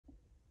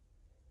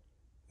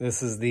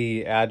This is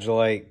the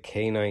Agilite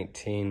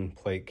K19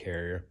 plate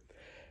carrier.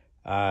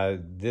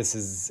 This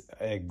is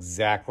the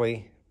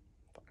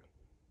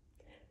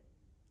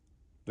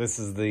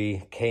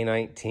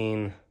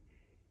K19.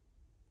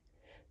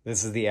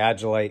 This is the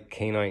Agilite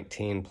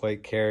K19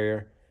 plate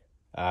carrier.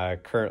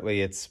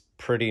 Currently it's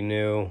pretty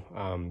new,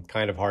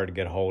 kind of hard to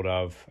get a hold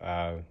of,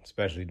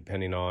 especially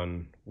depending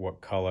on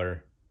what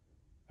color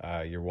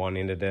you're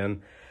wanting it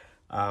in.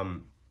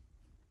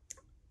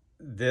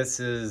 This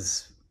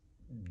is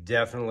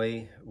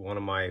definitely one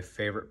of my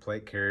favorite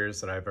plate carriers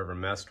that I've ever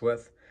messed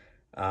with.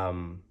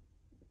 I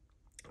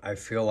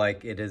feel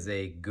like it is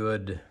a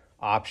good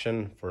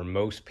option for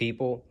most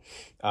people.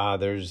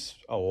 There's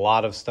a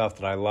lot of stuff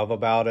that I love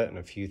about it and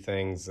a few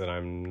things that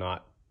I'm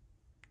not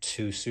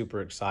too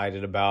super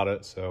excited about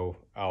it. So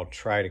I'll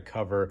try to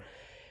cover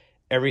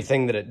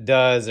everything that it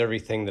does,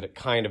 everything that it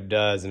kind of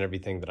does, and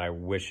everything that I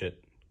wish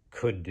it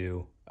could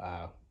do,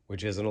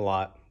 which isn't a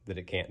lot that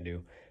it can't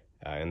do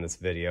in this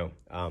video.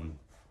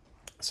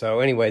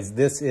 So anyways,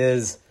 this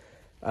is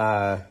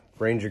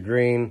Ranger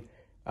Green.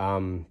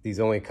 These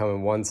only come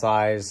in one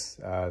size.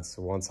 It's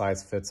a one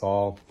size fits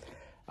all.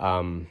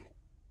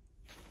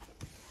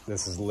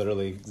 This is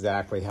literally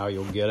exactly how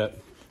you'll get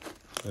it.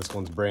 This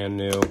one's brand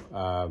new.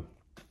 I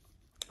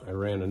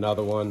ran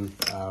another one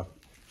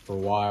for a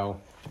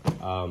while,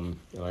 and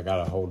I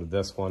got a hold of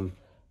this one.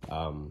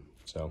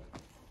 So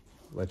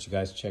let you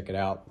guys check it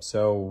out.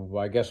 So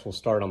I guess we'll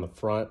start on the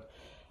front.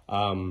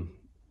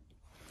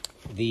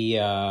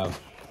 The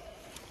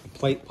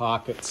plate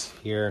pockets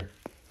here,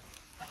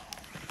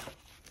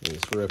 you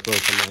just rip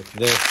open like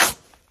this.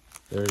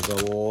 There's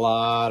a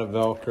lot of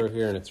Velcro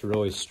here and it's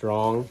really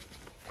strong.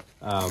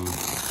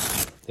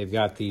 They've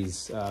got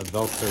these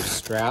Velcro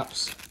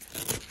straps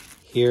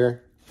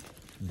here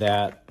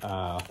that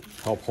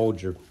help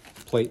hold your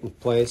plate in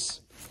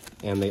place,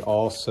 and they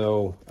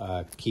also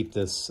keep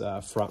this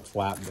front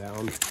flap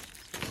down.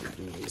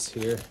 Do these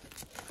here.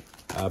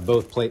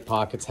 Both plate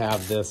pockets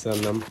have this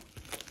in them.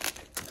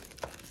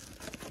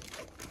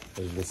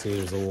 As you can see,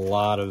 there's a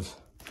lot of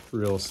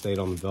real estate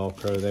on the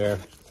Velcro there.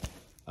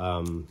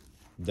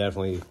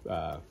 Definitely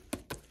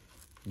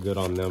good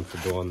on them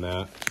for doing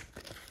that.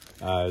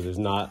 There's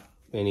not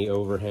any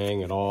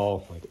overhang at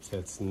all. Like it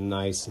sits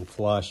nice and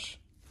flush.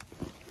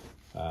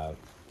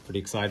 Pretty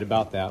excited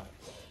about that.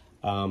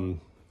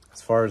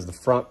 As far as the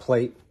front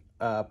plate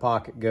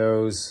pocket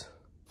goes,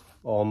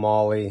 all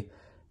MOLLE,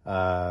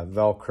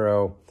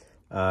 Velcro,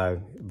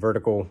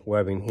 vertical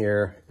webbing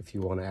here if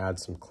you want to add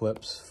some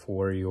clips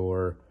for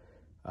your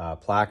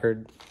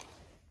placard.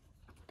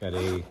 Got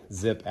a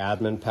zip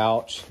admin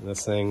pouch.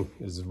 This thing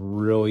is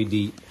really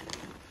deep.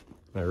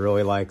 I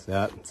really like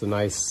that. It's a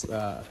nice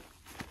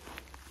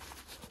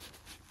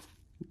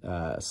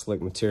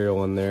slick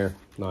material in there,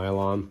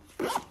 nylon.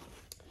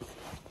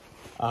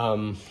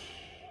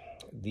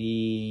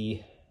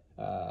 The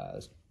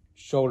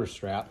shoulder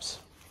straps.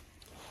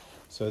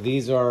 So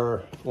these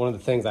are one of the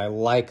things I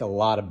like a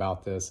lot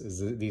about this, is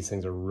that these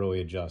things are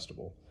really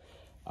adjustable.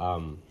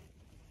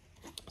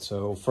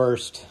 So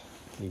first,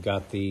 you've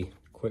got the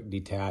quick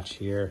detach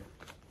here.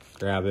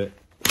 Grab it,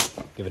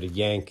 give it a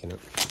yank, and it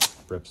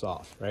rips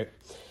off, right?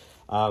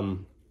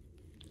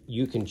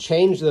 You can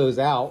change those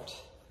out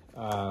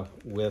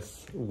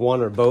with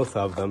one or both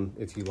of them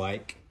if you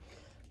like,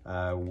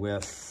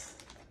 with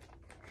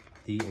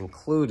the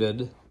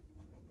included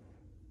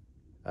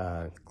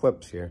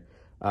clips here.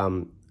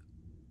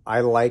 I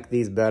like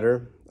these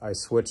better. I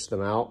switched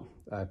them out.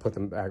 I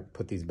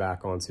put these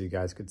back on so you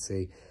guys could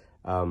see.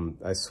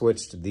 I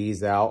switched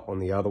these out on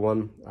the other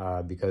one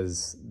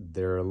because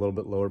they're a little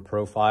bit lower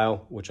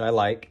profile, which I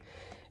like.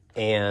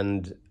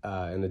 And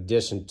in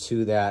addition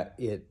to that,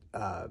 it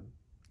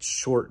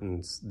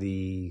shortens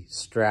the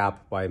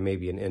strap by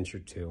maybe an inch or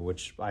two,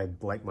 which I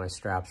like my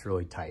straps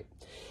really tight.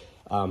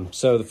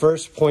 So the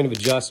first point of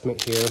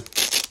adjustment here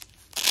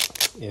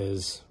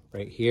is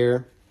right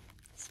here.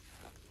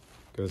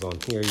 Goes on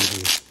here. You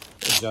can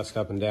adjust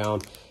up and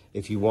down.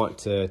 If you want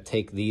to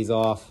take these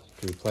off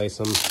to replace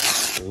them,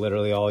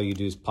 literally all you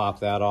do is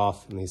pop that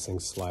off and these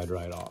things slide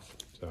right off.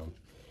 So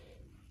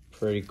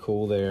pretty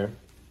cool there.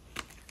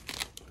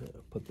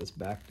 I'll put this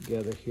back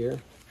together here.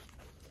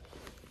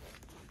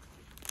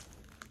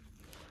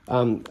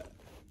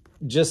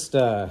 Just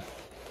a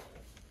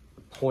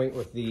point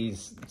with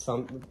these,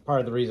 part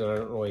of the reason I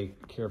don't really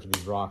care for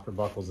these rocker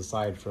buckles,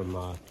 aside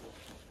from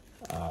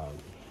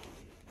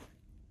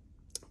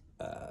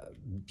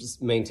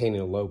just maintaining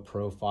a low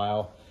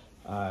profile.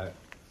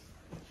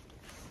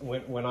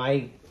 When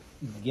I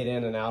get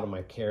in and out of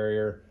my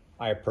carrier,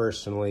 I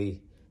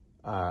personally,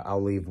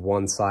 I'll leave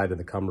one side of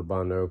the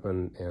cummerbund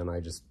open and I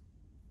just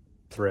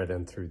thread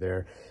in through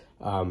there.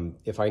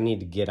 If I need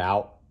to get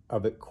out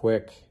of it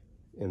quick,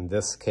 in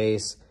this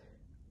case,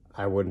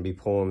 I wouldn't be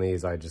pulling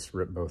these. I just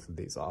rip both of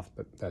these off,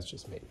 but that's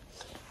just me.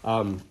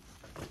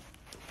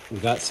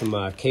 We've got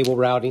some cable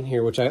routing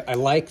here, which I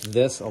like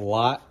this a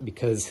lot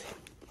because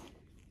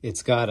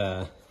it's got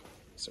a,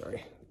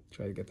 sorry,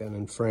 try to get that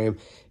in frame.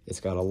 It's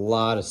got a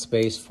lot of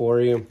space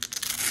for you.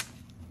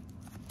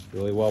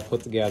 really well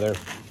put together.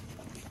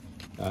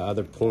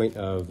 Other point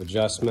of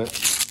adjustment,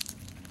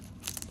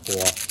 pull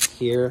off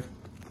here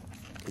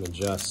and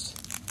adjust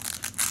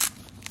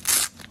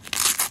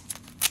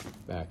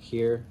back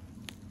here.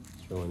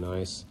 It's really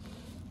nice.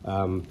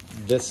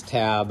 This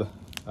tab,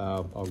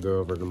 I'll go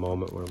over in a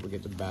moment when we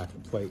get to the back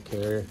of the plate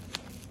carrier.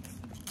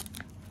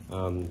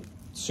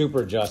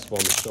 Super adjustable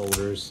on the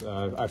shoulders.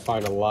 I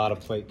find a lot of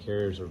plate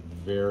carriers are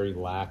very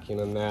lacking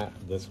in that.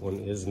 This one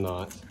is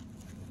not.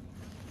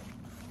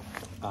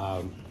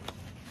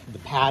 The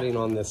padding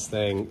on this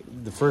thing,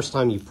 the first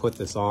time you put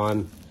this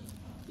on,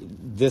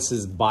 this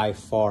is by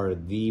far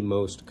the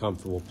most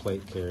comfortable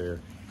plate carrier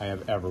I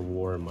have ever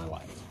worn in my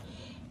life.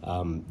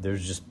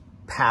 There's just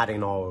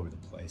padding all over the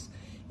place.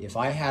 If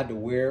I had to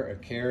wear a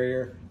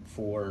carrier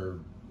for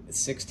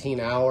 16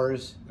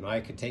 hours and I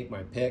could take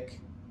my pick,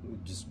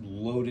 just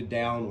loaded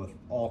down with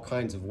all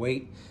kinds of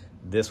weight,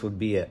 this would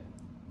be it,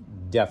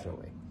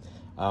 definitely.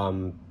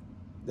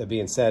 That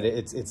being said,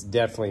 it's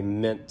definitely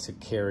meant to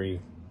carry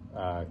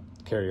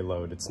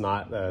load. It's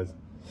not,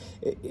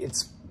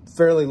 it's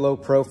fairly low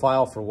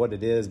profile for what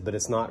it is, but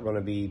it's not going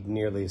to be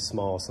nearly as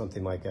small as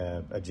something like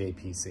a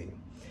JPC.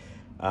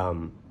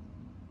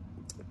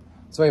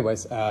 So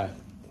anyways,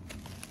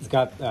 it's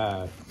got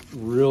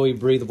really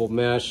breathable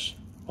mesh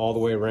all the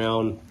way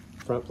around,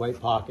 front plate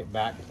pocket,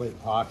 back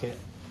plate pocket.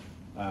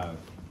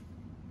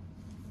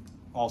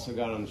 Also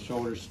got on the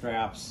shoulder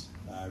straps,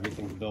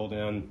 everything to build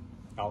in,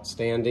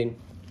 outstanding.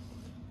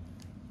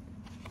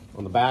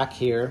 On the back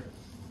here,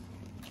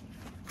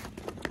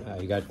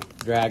 you got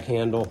drag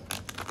handle.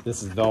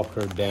 This is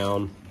Velcroed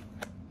down.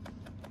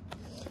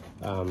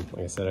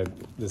 Like I said,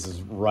 this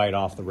is right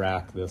off the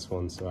rack, this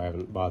one, so I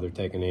haven't bothered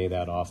taking any of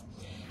that off.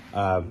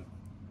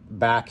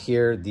 Back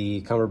here,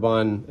 the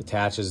cummerbund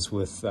attaches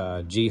with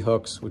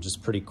G-hooks, which is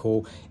pretty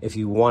cool. If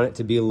you want it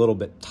to be a little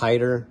bit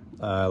tighter,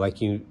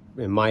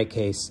 in my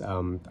case,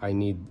 I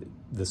need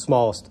the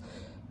smallest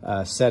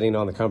setting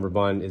on the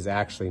cummerbund is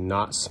actually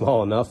not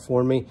small enough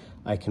for me.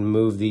 I can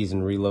move these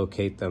and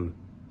relocate them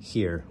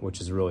here, which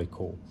is really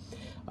cool.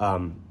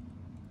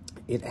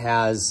 It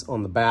has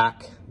on the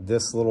back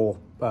this little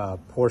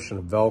portion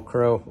of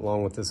Velcro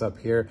along with this up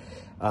here.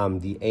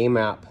 The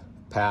AMAP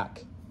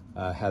pack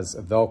has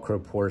a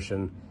Velcro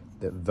portion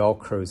that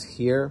Velcros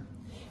here,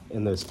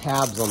 and those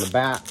tabs on the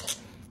back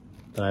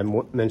that I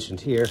mentioned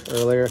here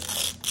earlier,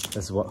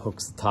 this is what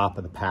hooks the top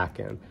of the pack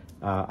in.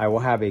 I will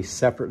have a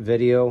separate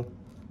video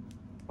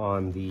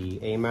on the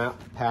AMAP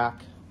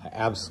pack. I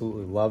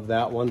absolutely love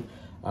that one.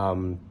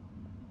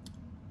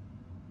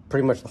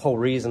 Pretty much the whole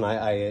reason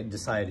I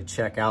decided to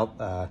check out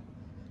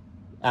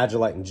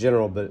Agilite in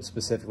general, but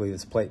specifically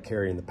this plate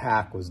carrier in the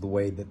pack, was the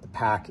way that the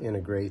pack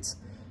integrates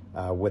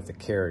with the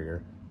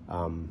carrier.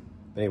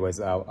 Anyways,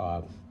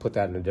 I'll put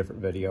that in a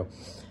different video.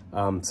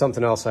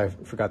 Something else I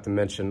forgot to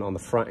mention on the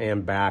front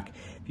and back,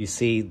 if you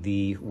see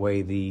the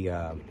way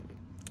the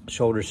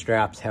shoulder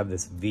straps have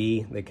this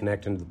V, they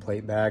connect into the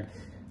plate bag.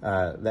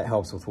 That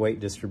helps with weight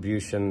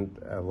distribution,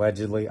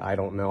 allegedly. I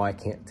don't know, I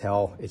can't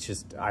tell. It's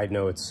just, I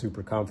know it's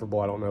super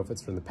comfortable. I don't know if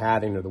it's from the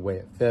padding or the way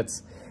it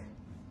fits.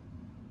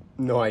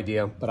 No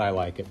idea, but I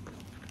like it.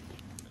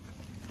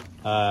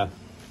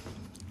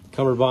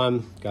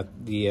 Cummerbund, got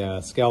the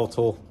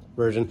skeletal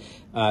version.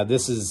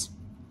 This is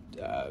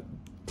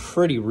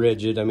pretty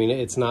rigid. I mean,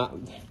 it's not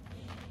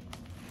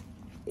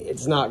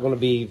going to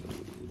be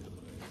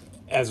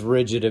as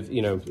rigid if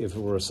it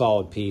were a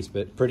solid piece,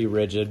 but pretty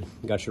rigid.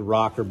 You got your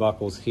rocker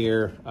buckles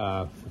here,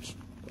 which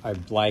I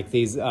like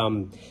these.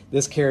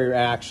 This carrier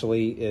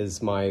actually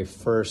is my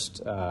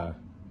first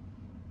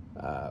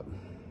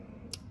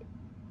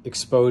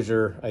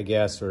exposure, I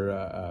guess,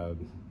 or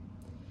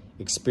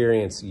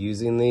experience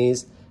using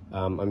these.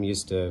 I'm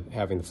used to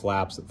having the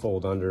flaps that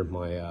fold under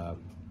my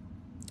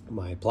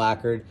my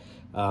placard,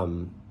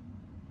 and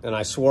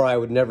I swore I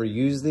would never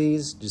use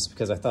these just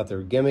because I thought they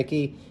were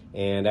gimmicky.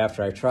 And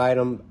after I tried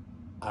them,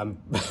 I'm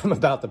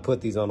about to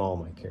put these on all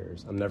my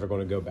carriers. I'm never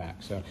going to go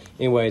back. So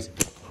anyways,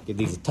 give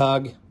these a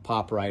tug,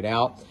 pop right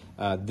out.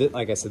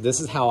 Like I said, this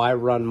is how I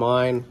run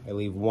mine. I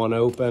leave one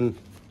open,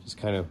 just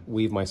kind of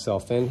weave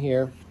myself in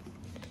here,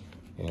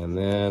 and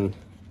then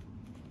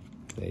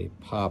they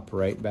pop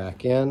right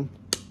back in.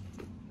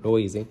 Real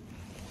easy.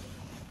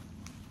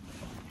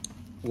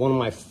 One of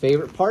my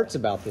favorite parts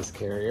about this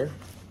carrier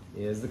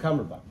is the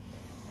cummerbund.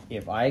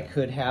 If I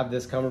could have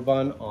this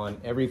cummerbund on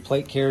every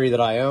plate carrier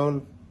that I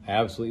own, I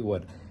absolutely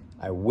would.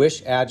 I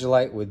wish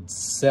Agilite would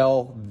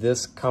sell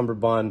this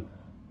cummerbund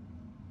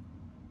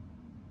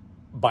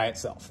by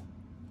itself.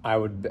 I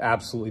would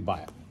absolutely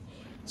buy it.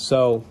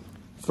 So,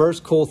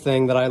 first cool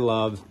thing that I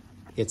love,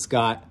 it's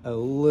got a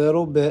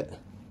little bit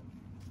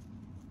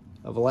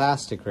of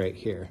elastic right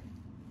here,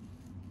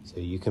 so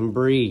you can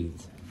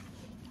breathe.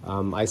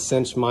 I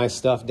cinch my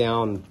stuff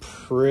down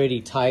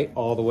pretty tight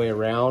all the way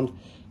around,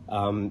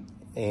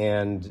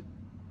 and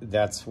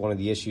that's one of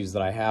the issues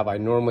that I have. I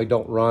normally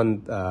don't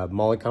run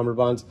Molly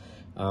cummerbunds.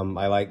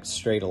 I like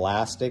straight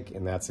elastic,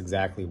 and that's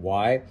exactly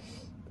why.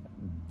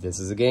 This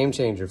is a game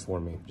changer for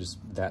me, just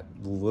that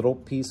little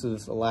piece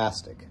of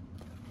elastic.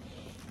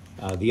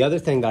 The other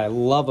thing that I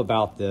love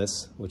about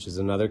this, which is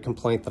another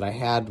complaint that I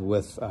had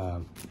with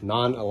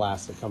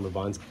non-elastic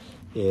cummerbunds,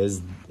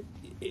 is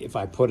if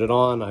I put it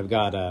on, I've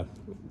got the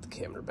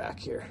camera back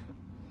here.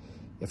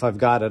 If I've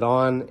got it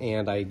on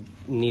and I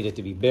need it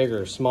to be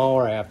bigger or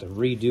smaller, I have to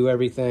redo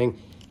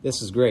everything.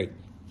 This is great.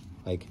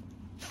 Like,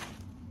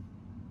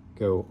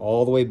 go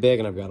all the way big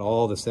and I've got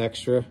all this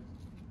extra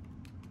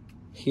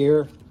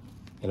here.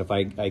 And if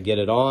I get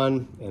it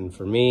on, and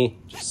for me,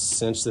 just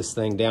cinch this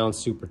thing down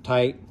super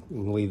tight. You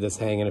can leave this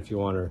hanging if you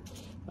want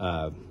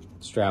to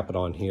strap it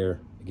on here.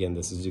 Again,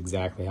 this is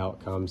exactly how it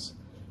comes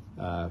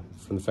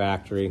from the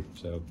factory.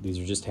 So these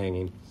are just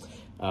hanging.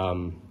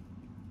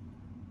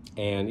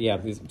 And yeah,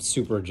 it's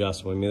super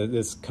adjustable. I mean,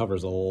 this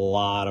covers a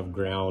lot of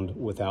ground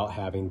without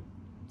having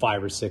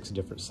 5 or 6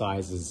 different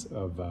sizes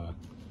of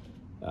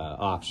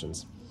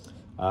options.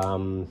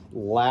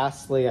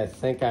 Lastly, I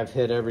think I've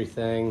hit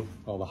everything,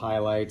 all the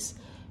highlights.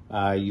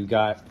 You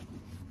got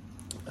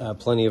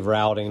plenty of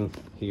routing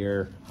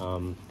here,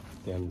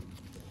 and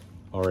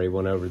already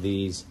went over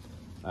these.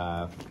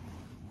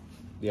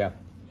 Yeah,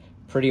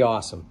 pretty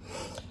awesome.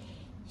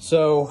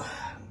 So,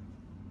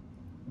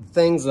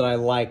 things that I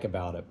like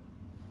about it.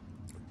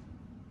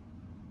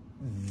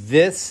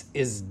 This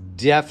is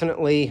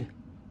definitely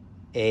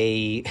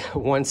a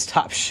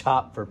one-stop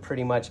shop for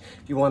pretty much,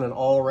 if you want an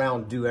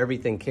all-around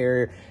do-everything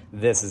carrier,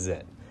 this is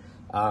it.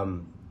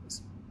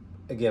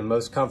 Again,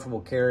 most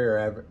comfortable carrier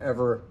I've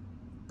ever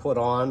put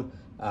on.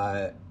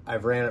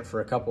 I've ran it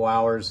for a couple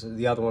hours,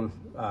 the other one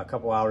a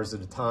couple hours at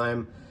a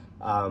time,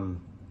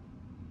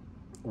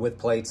 with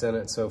plates in it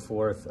and so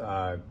forth.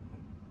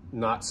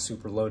 Not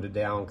super loaded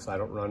down because I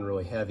don't run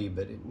really heavy,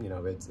 but you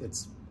know,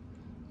 it's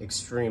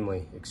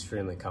extremely,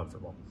 extremely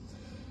comfortable.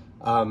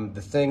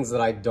 The things that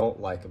I don't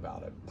like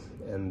about it,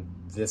 and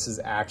this is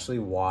actually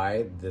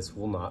why this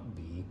will not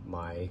be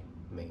my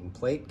main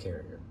plate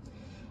carrier.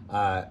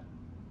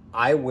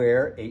 I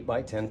wear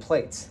 8x10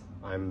 plates.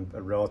 I'm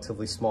a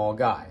relatively small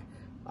guy.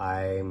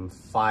 I'm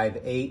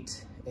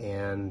 5'8"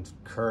 and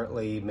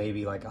currently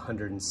maybe like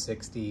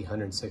 160,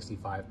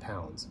 165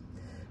 pounds.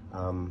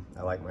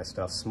 I like my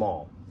stuff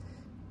small.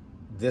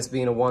 This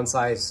being a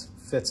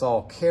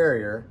one-size-fits-all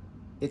carrier,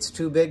 it's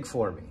too big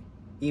for me.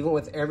 Even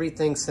with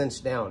everything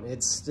cinched down,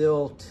 it's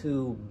still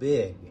too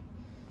big.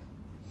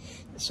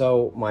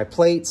 So my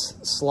plates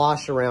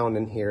slosh around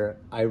in here.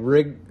 I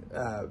rigged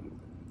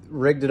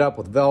it up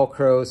with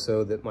Velcro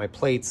so that my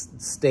plates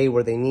stay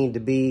where they need to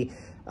be,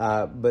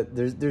 but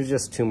there's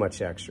just too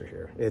much extra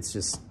here.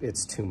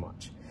 It's too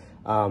much.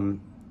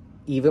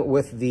 Even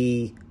with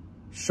the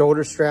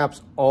shoulder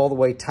straps all the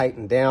way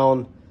tightened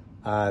down,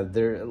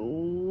 they're a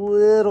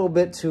little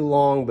bit too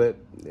long, but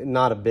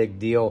not a big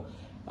deal.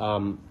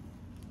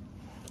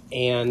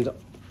 And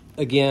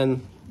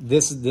again,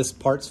 this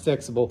part's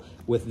fixable.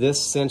 With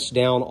this cinched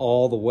down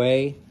all the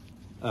way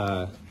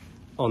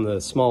on the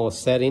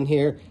smallest setting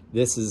here,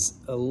 this is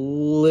a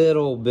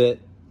little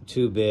bit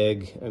too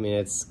big. I mean,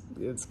 it's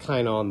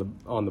kind of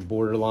on the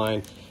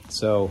borderline.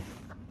 So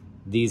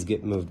these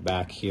get moved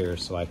back here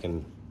so I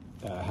can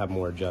have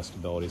more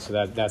adjustability.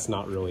 So that's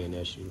not really an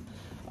issue.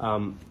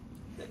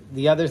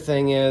 The other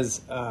thing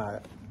is, I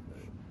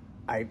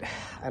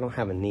don't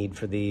have a need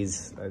for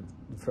these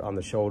on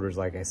the shoulders,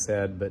 like I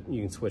said, but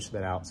you can switch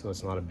that out, so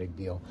it's not a big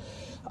deal.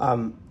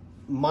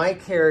 My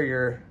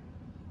carrier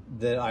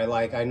that I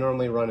like, I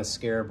normally run a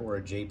Scarab or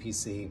a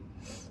JPC.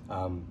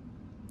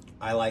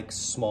 I like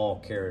small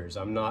carriers.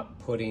 I'm not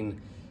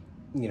putting,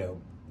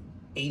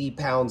 80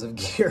 pounds of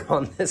gear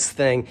on this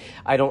thing.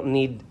 I don't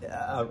need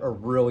a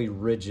really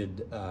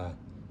rigid,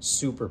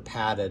 super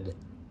padded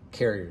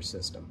carrier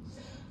system.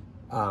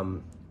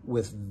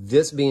 With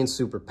this being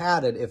super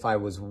padded, if I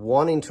was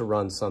wanting to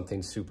run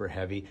something super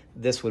heavy,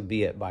 this would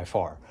be it by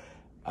far.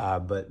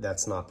 But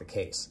that's not the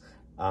case.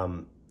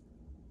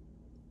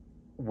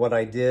 What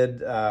I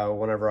did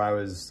whenever I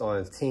was on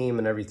a team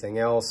and everything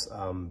else,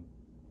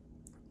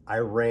 I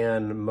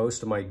ran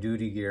most of my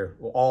duty gear,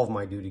 well, all of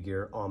my duty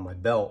gear on my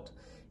belt,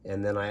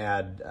 and then I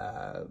had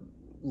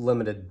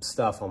limited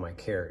stuff on my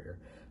carrier.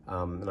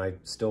 And I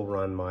still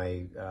run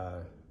my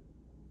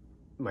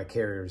my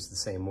carriers the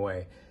same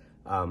way.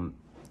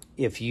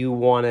 If you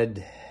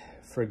wanted,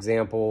 for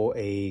example,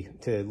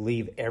 to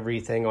leave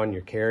everything on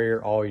your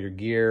carrier, all your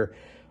gear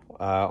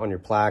on your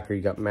plaque, or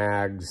you got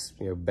mags,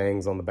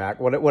 bangs on the back,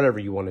 whatever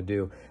you want to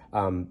do,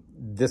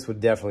 this would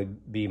definitely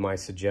be my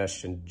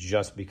suggestion,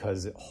 just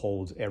because it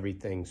holds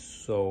everything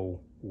so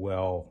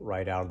well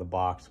right out of the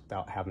box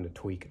without having to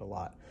tweak it a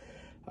lot.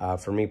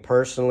 For me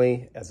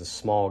personally, as a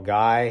small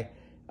guy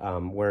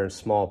wearing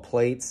small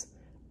plates,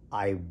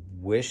 I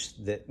wish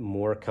that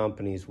more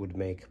companies would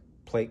make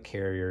plate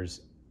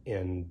carriers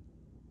in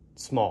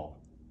small.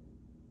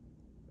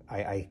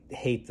 I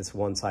hate this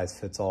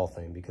one-size-fits-all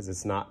thing, because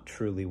it's not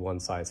truly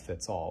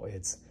one-size-fits-all.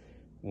 It's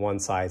one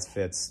size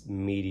fits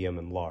medium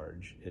and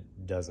large. It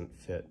doesn't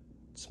fit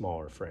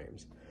smaller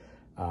frames.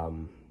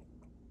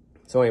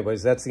 So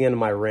anyways, that's the end of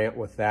my rant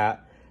with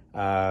that.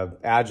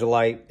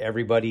 Agilite,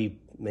 everybody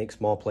make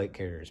small plate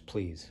carriers.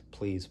 Please,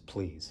 please,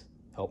 please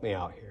help me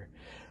out here.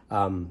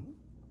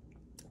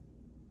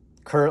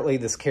 Currently,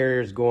 this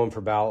carrier is going for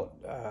about,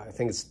 I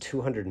think it's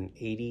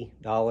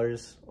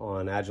 $280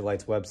 on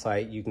Agilite's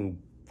website. You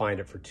can find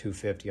it for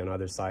 $250 on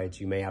other sites.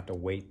 You may have to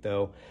wait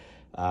though.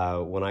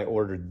 When I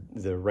ordered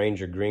the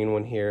Ranger Green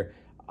one here,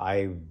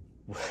 I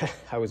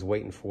was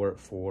waiting for it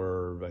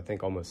for, I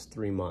think, almost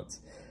 3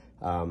 months.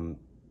 And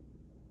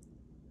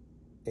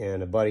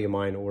a buddy of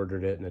mine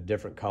ordered it in a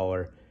different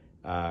color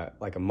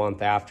like a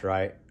month after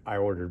I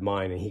ordered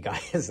mine, and he got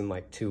his in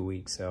like 2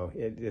 weeks. So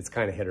it's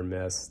kind of hit or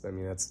miss. I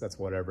mean, that's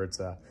whatever. It's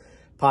a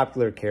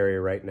popular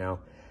carrier right now.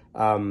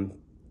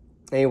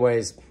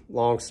 Anyways,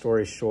 long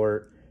story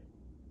short,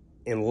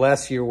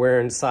 unless you're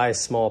wearing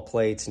size small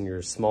plates and you're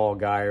a small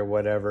guy or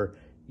whatever,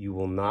 you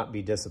will not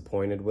be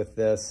disappointed with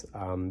this.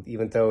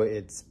 Even though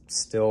it's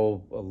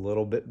still a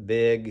little bit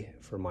big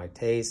for my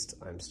taste,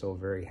 I'm still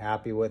very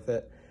happy with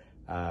it.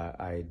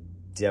 I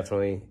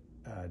definitely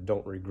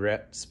don't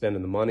regret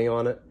spending the money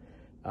on it.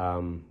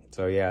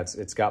 So yeah,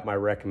 it's got my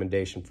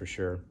recommendation for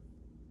sure.